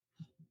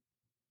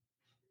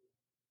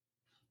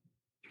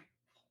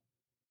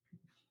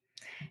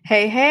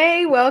Hey,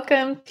 hey,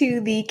 welcome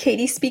to the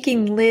Katie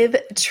Speaking Live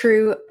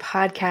True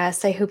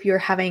podcast. I hope you're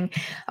having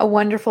a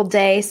wonderful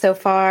day so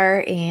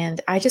far. And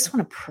I just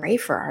want to pray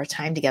for our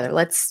time together.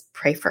 Let's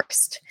pray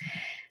first.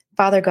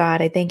 Father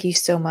God, I thank you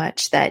so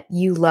much that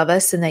you love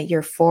us and that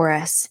you're for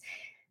us.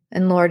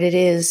 And Lord, it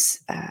is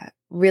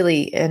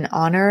really an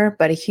honor,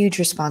 but a huge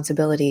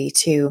responsibility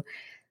to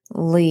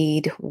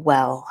lead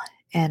well.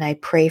 And I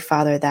pray,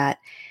 Father, that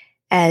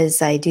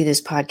as I do this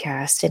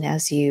podcast and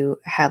as you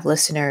have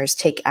listeners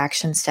take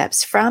action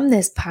steps from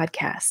this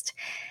podcast,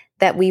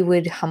 that we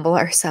would humble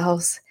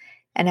ourselves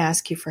and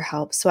ask you for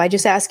help. So I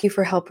just ask you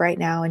for help right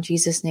now in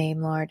Jesus'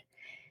 name, Lord.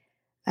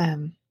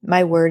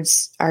 My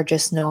words are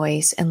just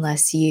noise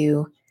unless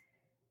you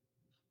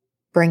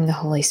bring the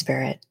Holy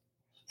Spirit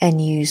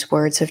and use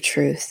words of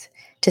truth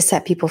to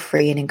set people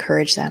free and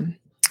encourage them.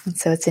 And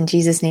so it's in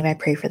Jesus' name I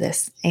pray for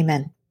this.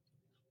 Amen.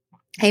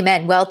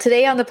 Amen. Well,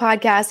 today on the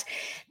podcast,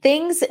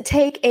 things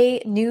take a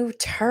new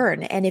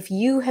turn. And if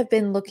you have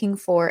been looking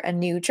for a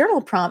new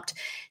journal prompt,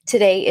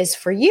 today is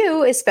for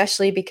you,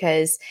 especially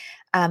because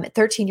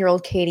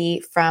 13-year-old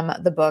Katie from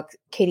the book,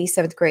 Katie's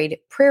 7th Grade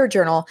Prayer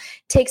Journal,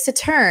 takes a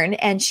turn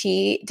and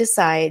she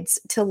decides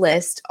to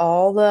list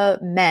all the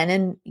men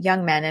and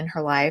young men in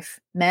her life,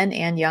 men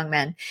and young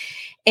men.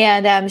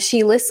 And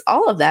she lists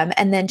all of them,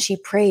 and then she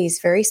prays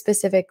very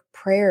specific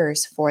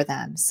prayers for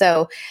them.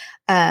 So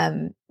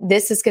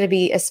this is going to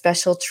be a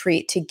special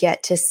treat to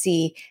get to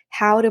see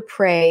how to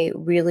pray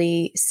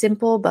really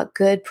simple but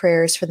good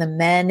prayers for the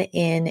men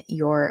in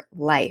your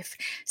life.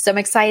 So I'm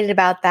excited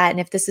about that. And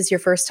if this is your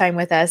first time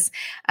with us,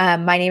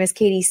 my name is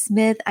Katie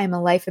Smith. I'm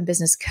a life and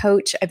business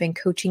coach. I've been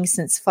coaching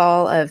since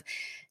fall of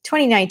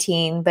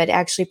 2019, but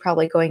actually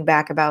probably going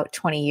back about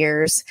 20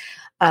 years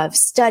of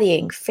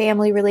studying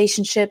family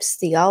relationships,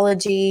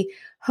 theology,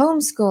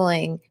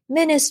 homeschooling,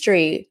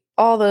 ministry,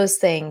 all those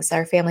things.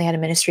 Our family had a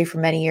ministry for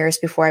many years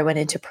before I went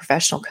into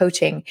professional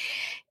coaching.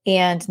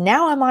 And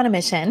now I'm on a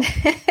mission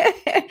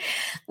that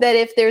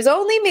if there's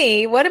only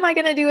me, what am I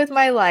going to do with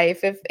my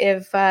life?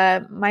 If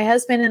my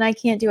husband and I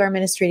can't do our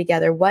ministry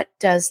together, what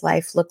does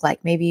life look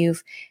like? Maybe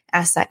you've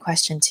asked that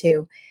question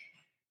too.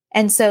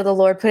 And so the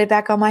Lord put it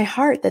back on my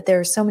heart that there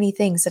are so many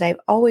things that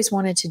I've always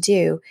wanted to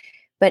do,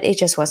 but it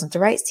just wasn't the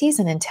right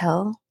season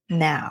until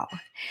now.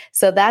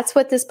 So that's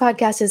what this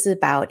podcast is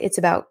about. It's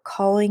about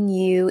calling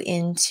you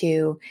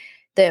into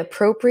the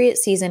appropriate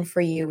season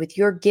for you with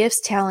your gifts,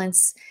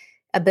 talents,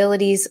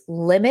 abilities,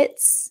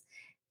 limits.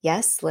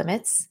 Yes,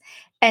 limits.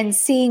 And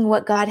seeing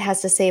what God has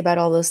to say about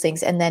all those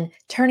things and then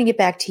turning it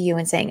back to you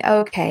and saying,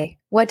 okay,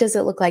 what does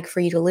it look like for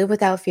you to live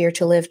without fear,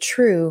 to live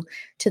true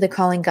to the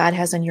calling God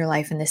has on your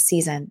life in this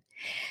season?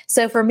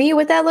 So for me,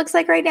 what that looks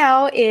like right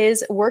now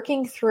is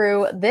working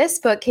through this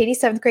book,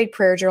 Katie's 7th Grade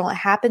Prayer Journal. It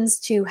happens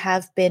to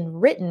have been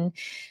written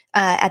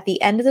at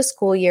the end of the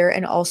school year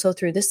and also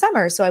through the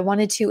summer. So I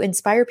wanted to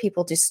inspire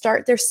people to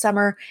start their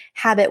summer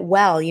habit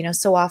well. You know,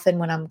 so often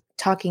when I'm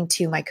talking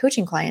to my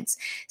coaching clients,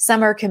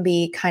 summer can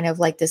be kind of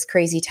like this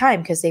crazy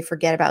time because they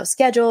forget about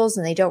schedules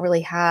and they don't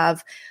really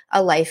have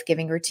a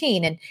life-giving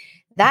routine. And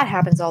that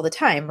happens all the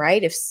time,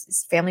 right? If a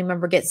family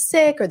member gets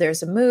sick or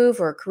there's a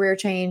move or a career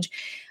change,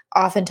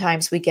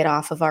 oftentimes we get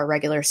off of our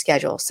regular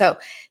schedule. So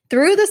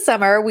through the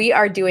summer, we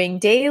are doing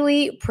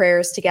daily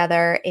prayers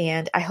together,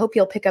 and I hope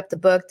you'll pick up the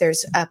book.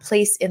 There's a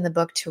place in the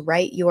book to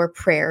write your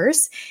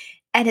prayers.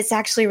 And it's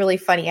actually really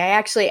funny.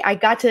 I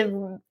got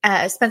to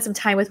spend some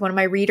time with one of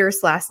my readers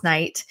last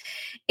night,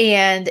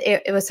 and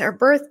it was her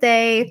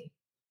birthday.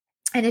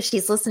 And if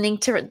she's listening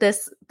to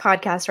this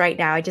podcast right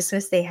now, I just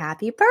want to say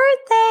happy birthday.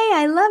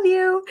 I love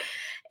you.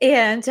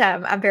 And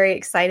I'm very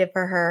excited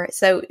for her.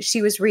 So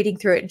she was reading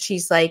through it and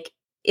she's like,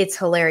 it's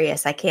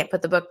hilarious. I can't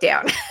put the book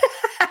down.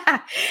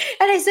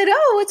 And I said,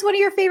 oh, what's one of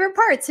your favorite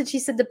parts? And she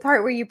said, the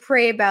part where you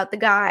pray about the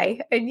guy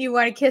and you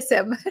want to kiss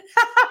him.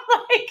 I'm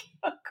like,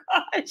 oh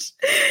gosh.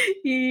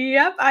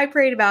 Yep, I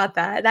prayed about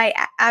that. And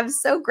I'm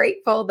so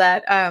grateful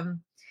that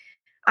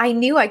I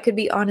knew I could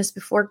be honest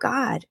before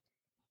God.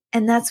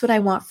 And that's what I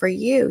want for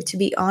you, to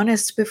be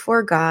honest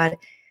before God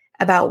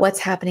about what's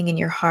happening in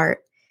your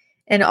heart.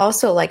 And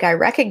also, like, I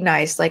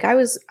recognized, like, I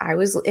was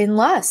in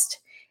lust.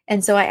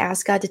 And so I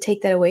asked God to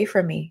take that away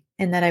from me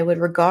and that I would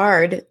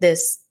regard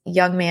this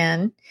young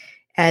man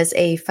as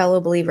a fellow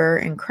believer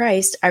in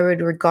Christ. I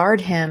would regard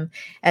him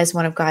as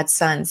one of God's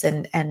sons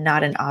and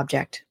not an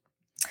object.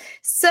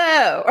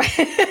 So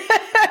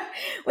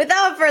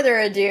without further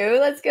ado,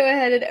 let's go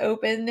ahead and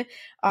open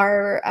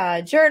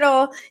our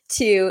journal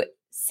to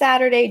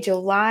Saturday,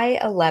 July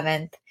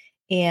 11th.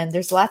 And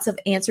there's lots of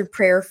answered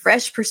prayer,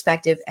 fresh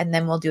perspective, and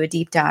then we'll do a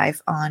deep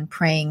dive on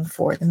praying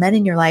for the men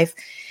in your life.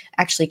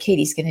 Actually,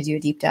 Katie's going to do a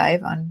deep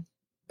dive on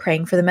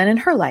praying for the men in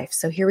her life.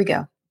 So here we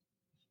go.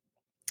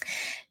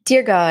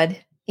 Dear God,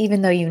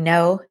 even though you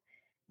know,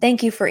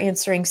 thank you for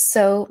answering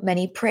so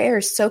many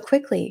prayers so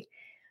quickly.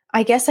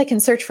 I guess I can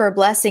search for a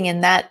blessing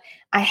in that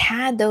I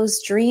had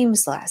those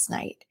dreams last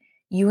night.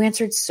 You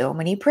answered so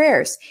many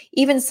prayers,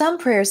 even some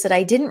prayers that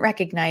I didn't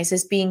recognize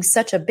as being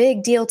such a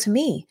big deal to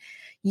me.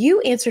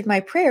 You answered my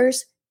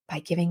prayers by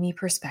giving me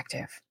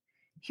perspective.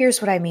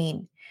 Here's what I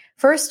mean.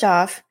 First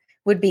off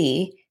would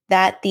be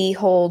that the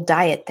whole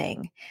diet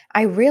thing.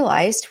 I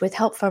realized with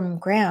help from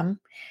Graham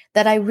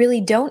that I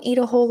really don't eat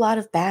a whole lot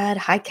of bad,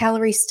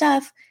 high-calorie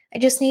stuff. I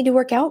just need to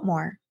work out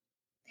more.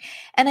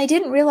 And I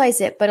didn't realize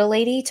it, but a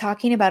lady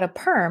talking about a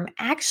perm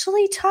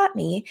actually taught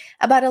me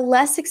about a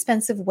less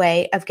expensive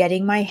way of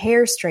getting my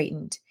hair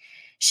straightened.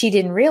 She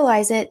didn't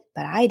realize it,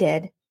 but I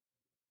did.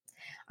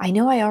 I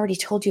know I already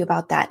told you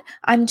about that.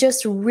 I'm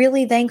just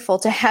really thankful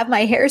to have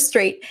my hair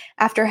straight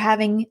after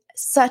having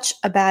such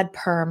a bad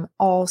perm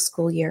all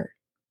school year.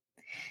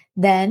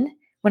 Then,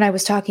 when I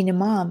was talking to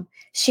Mom,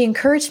 she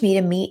encouraged me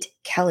to meet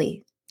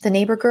Kelly, the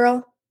neighbor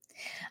girl.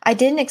 I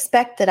didn't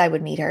expect that I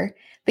would meet her,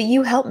 but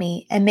you helped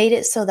me and made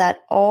it so that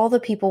all the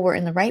people were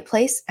in the right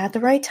place at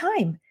the right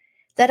time.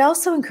 That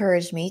also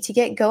encouraged me to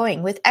get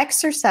going with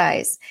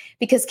exercise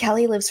because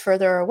Kelly lives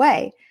further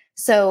away.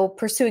 So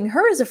pursuing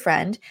her as a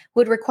friend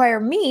would require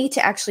me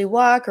to actually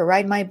walk or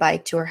ride my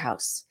bike to her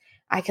house.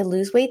 I could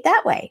lose weight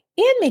that way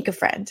and make a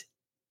friend.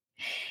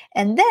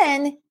 And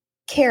then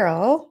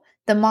Carol,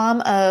 the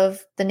mom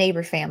of the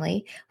neighbor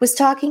family, was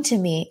talking to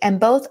me, and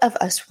both of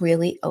us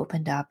really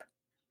opened up.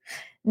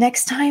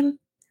 Next time,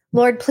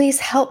 Lord, please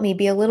help me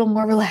be a little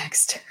more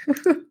relaxed.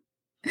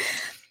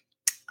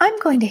 I'm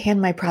going to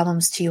hand my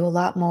problems to you a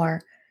lot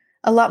more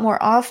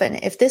often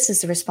if this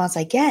is the response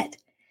I get.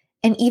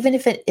 And even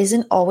if it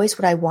isn't always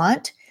what I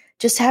want,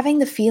 just having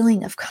the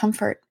feeling of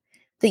comfort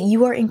that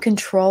you are in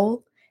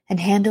control and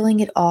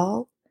handling it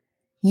all,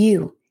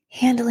 you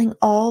handling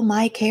all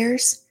my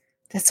cares,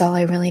 that's all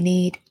I really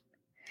need.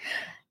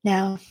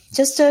 Now,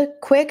 just a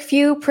quick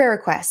few prayer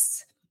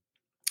requests.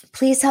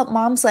 Please help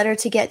Mom's letter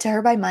to get to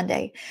her by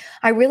Monday.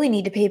 I really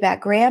need to pay back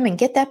Graham and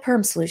get that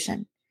perm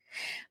solution.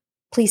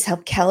 Please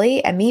help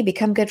Kelly and me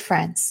become good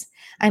friends.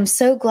 I'm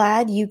so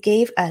glad you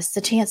gave us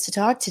the chance to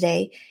talk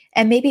today,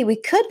 and maybe we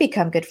could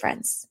become good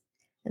friends.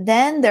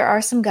 Then there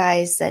are some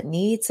guys that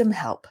need some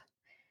help.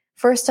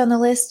 First on the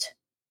list,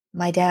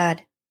 my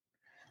dad.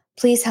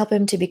 Please help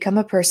him to become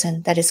a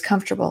person that is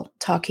comfortable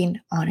talking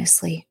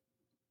honestly.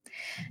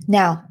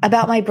 Now,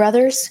 about my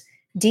brothers,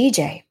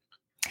 DJ.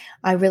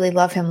 I really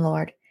love him,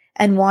 Lord,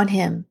 and want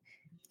him,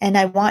 and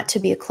I want to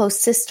be a close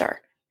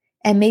sister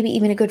and maybe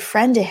even a good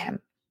friend to him.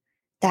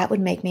 That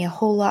would make me a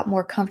whole lot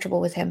more comfortable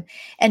with him.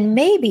 And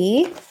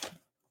maybe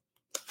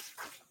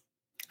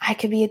I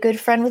could be a good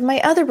friend with my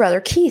other brother,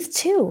 Keith,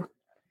 too.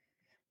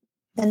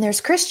 Then there's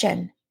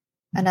Christian,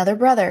 another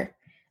brother.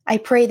 I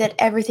pray that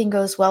everything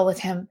goes well with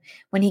him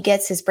when he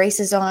gets his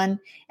braces on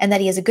and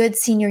that he has a good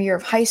senior year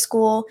of high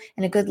school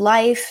and a good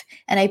life.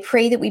 And I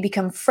pray that we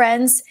become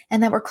friends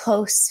and that we're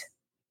close.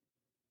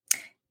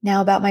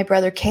 Now about my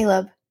brother,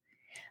 Caleb.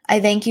 I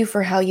thank you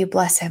for how you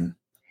bless him.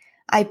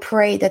 I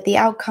pray that the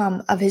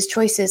outcome of his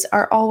choices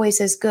are always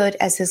as good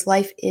as his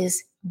life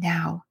is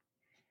now.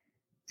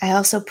 I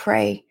also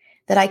pray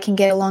that I can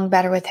get along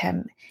better with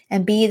him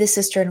and be the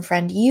sister and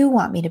friend you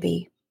want me to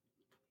be.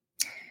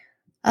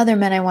 Other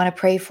men I want to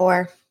pray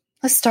for.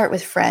 Let's start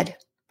with Fred.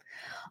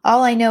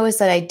 All I know is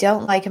that I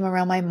don't like him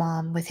around my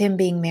mom with him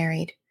being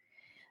married.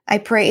 I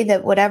pray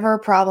that whatever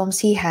problems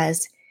he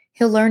has,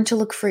 he'll learn to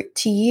look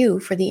to you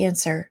for the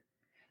answer.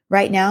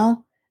 Right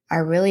now, I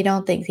really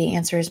don't think the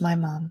answer is my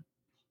mom.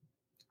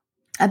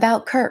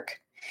 About Kirk.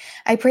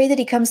 I pray that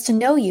he comes to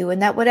know you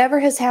and that whatever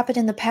has happened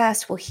in the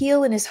past will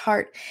heal in his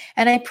heart.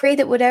 And I pray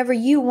that whatever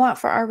you want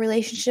for our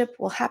relationship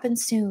will happen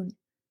soon.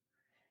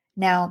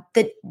 Now,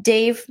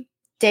 Dave,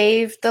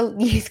 the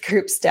youth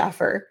group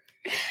staffer,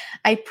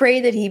 I pray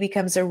that he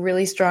becomes a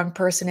really strong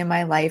person in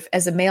my life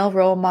as a male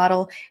role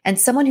model and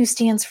someone who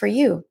stands for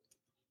you.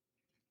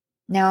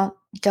 Now,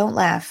 don't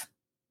laugh.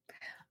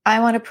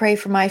 I want to pray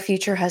for my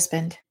future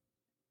husband.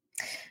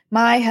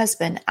 My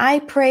husband, I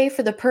pray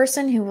for the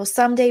person who will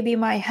someday be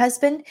my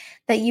husband,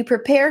 that you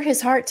prepare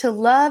his heart to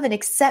love and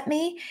accept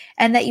me,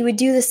 and that you would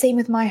do the same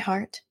with my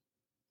heart.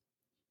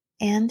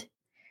 And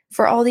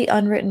for all the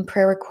unwritten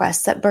prayer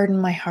requests that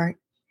burden my heart,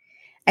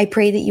 I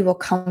pray that you will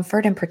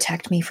comfort and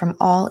protect me from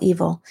all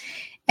evil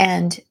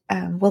and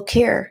will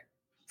care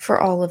for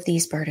all of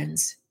these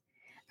burdens.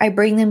 I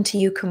bring them to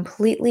you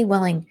completely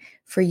willing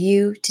for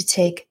you to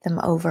take them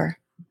over.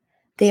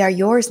 They are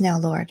yours now,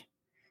 Lord.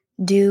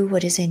 Do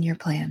what is in your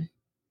plan.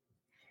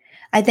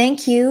 I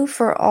thank you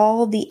for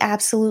all the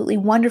absolutely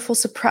wonderful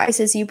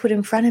surprises you put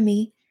in front of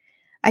me.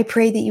 I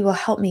pray that you will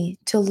help me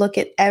to look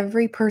at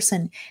every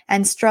person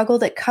and struggle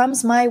that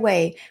comes my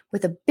way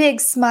with a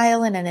big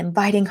smile and an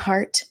inviting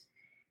heart.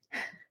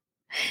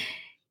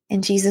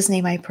 In Jesus'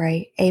 name I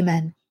pray.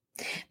 Amen.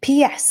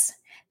 P.S.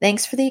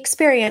 Thanks for the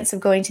experience of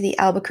going to the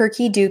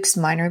Albuquerque Dukes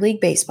minor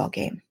league baseball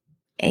game.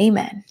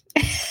 Amen.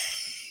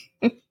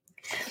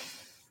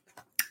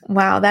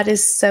 Wow, that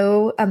is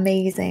so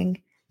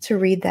amazing to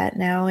read that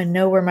now and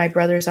know where my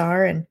brothers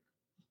are and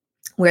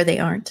where they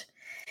aren't.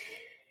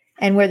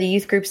 And where the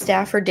youth group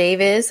staffer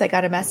Dave is. I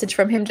got a message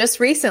from him just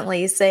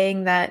recently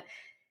saying that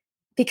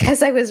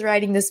because I was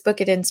writing this book,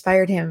 it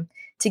inspired him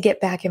to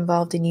get back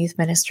involved in youth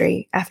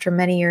ministry after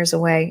many years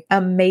away.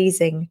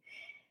 Amazing.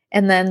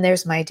 And then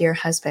there's my dear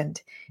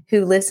husband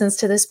who listens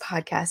to this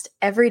podcast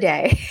every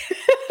day.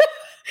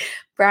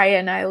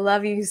 Brian, I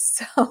love you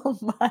so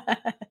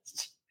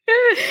much.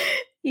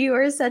 You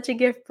are such a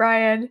gift,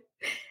 Brian.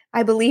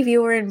 I believe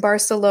you were in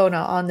Barcelona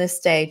on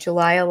this day,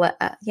 July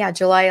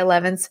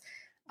 11th,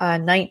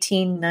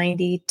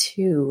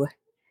 1992.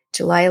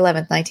 July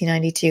 11th,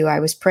 1992. I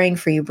was praying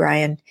for you,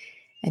 Brian,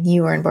 and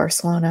you were in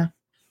Barcelona.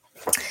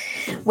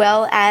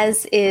 Well,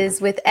 as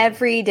is with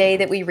every day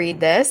that we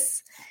read this,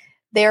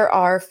 there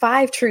are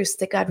 5 truths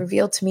that God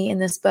revealed to me in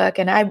this book,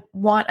 and I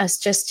want us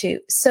just to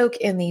soak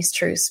in these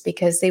truths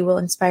because they will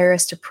inspire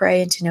us to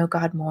pray and to know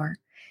God more.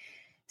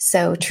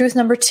 So, truth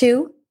number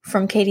 2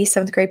 from Katie's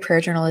 7th grade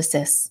prayer journal is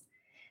this: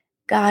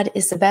 God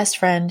is the best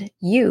friend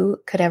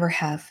you could ever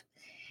have.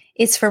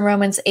 It's from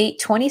Romans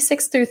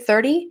 8:26 through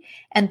 30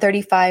 and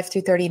 35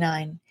 through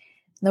 39.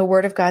 The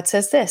Word of God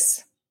says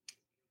this: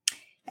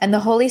 "And the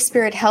Holy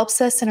Spirit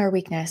helps us in our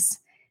weakness.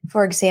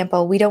 For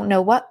example, we don't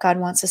know what God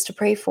wants us to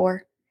pray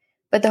for,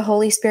 but the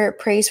Holy Spirit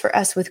prays for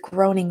us with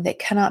groaning that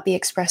cannot be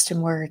expressed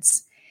in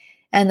words.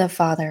 And the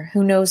Father,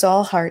 who knows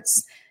all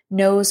hearts,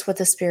 knows what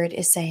the Spirit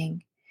is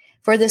saying.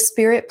 For the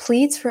Spirit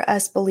pleads for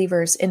us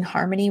believers in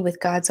harmony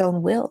with God's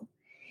own will.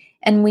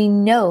 And we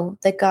know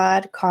that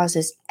God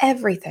causes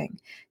everything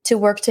to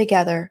work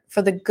together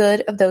for the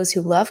good of those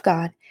who love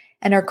God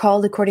and are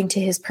called according to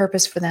his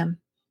purpose for them.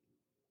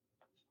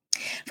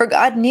 For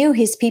God knew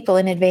his people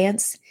in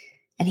advance,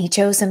 and he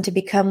chose them to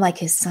become like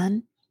his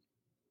Son,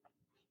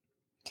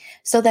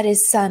 so that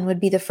his Son would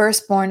be the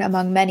firstborn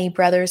among many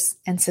brothers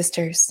and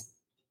sisters.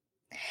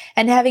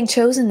 And having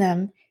chosen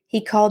them, he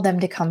called them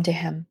to come to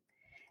him.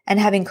 And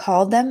having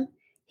called them,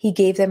 he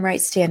gave them right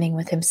standing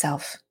with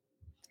himself.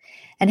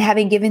 And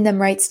having given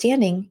them right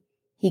standing,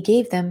 he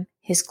gave them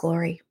his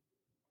glory."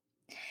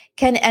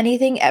 Can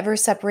anything ever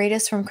separate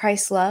us from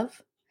Christ's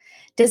love?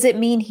 Does it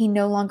mean he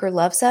no longer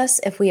loves us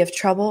if we have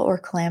trouble or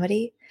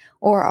calamity,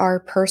 or are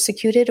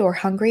persecuted or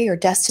hungry or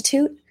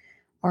destitute,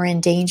 or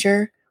in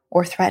danger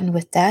or threatened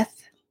with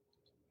death?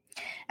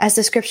 As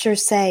the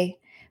scriptures say,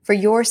 "For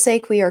your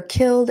sake we are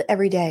killed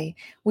every day.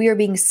 We are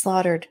being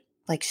slaughtered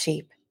like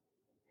sheep."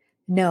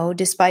 No,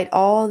 despite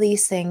all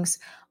these things,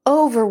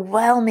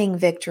 overwhelming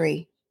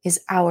victory is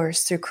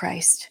ours through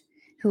Christ,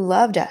 who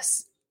loved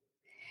us.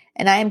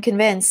 And I am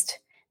convinced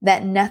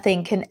that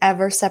nothing can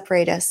ever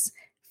separate us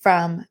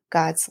from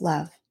God's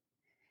love.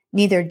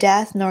 Neither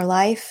death nor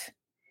life,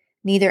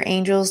 neither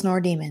angels nor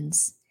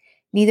demons,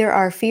 neither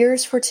our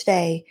fears for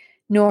today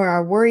nor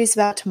our worries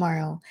about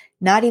tomorrow,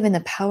 not even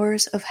the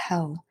powers of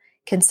hell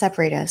can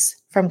separate us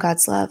from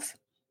God's love.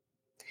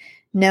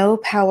 No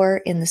power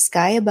in the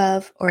sky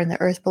above or in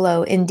the earth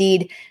below,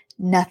 indeed,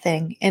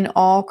 nothing in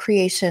all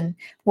creation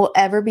will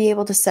ever be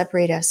able to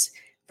separate us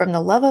from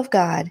the love of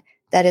God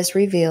that is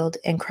revealed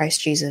in Christ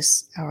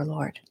Jesus, our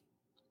Lord.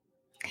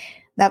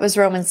 That was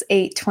Romans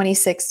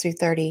 8:26 through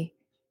 30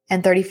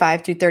 and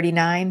 35 through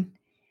 39.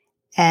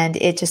 And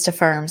it just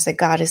affirms that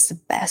God is the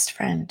best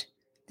friend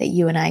that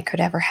you and I could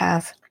ever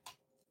have.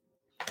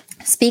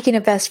 Speaking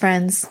of best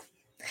friends,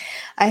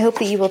 I hope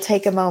that you will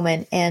take a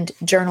moment and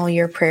journal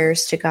your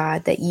prayers to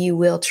God, that you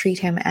will treat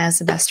him as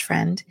a best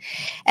friend.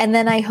 And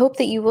then I hope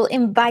that you will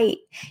invite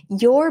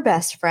your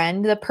best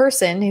friend, the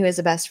person who is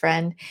a best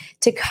friend,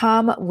 to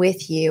come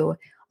with you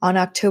on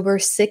October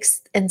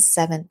 6th and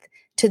 7th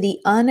to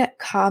the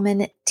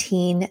Uncommon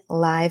Teen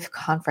Live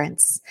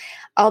Conference.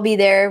 I'll be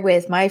there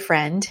with my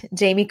friend,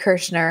 Jamie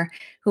Kirshner,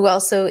 who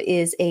also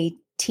is a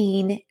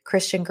teen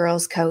Christian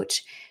girls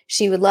coach.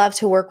 She would love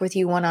to work with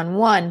you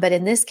one-on-one, but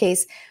in this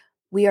case,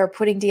 we are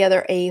putting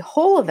together a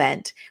whole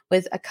event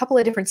with a couple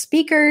of different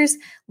speakers,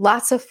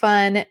 lots of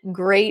fun,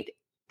 great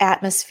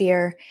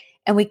atmosphere,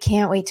 and we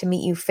can't wait to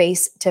meet you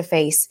face to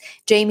face.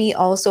 Jamie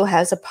also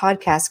has a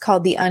podcast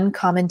called the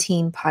Uncommon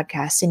Teen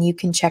Podcast, and you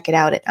can check it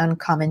out at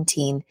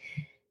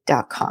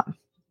uncommonteen.com.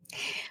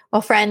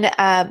 Well, friend,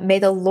 may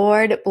the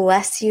Lord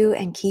bless you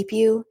and keep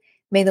you.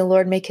 May the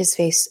Lord make his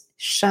face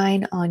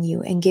shine on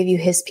you and give you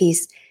his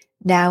peace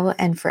now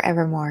and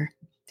forevermore.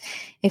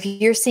 If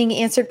you're seeing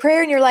answered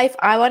prayer in your life,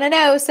 I want to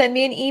know. Send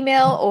me an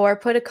email or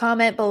put a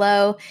comment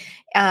below,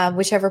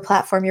 whichever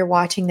platform you're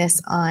watching this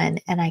on.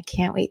 And I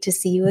can't wait to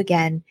see you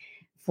again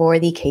for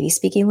the Katie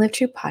Speaking Live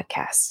True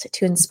podcast,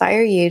 to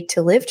inspire you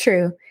to live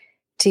true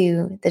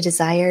to the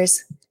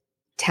desires,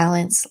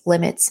 talents,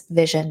 limits,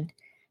 vision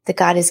that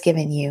God has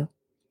given you,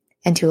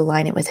 and to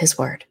align it with his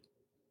word.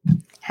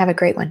 Have a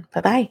great one.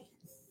 Bye-bye.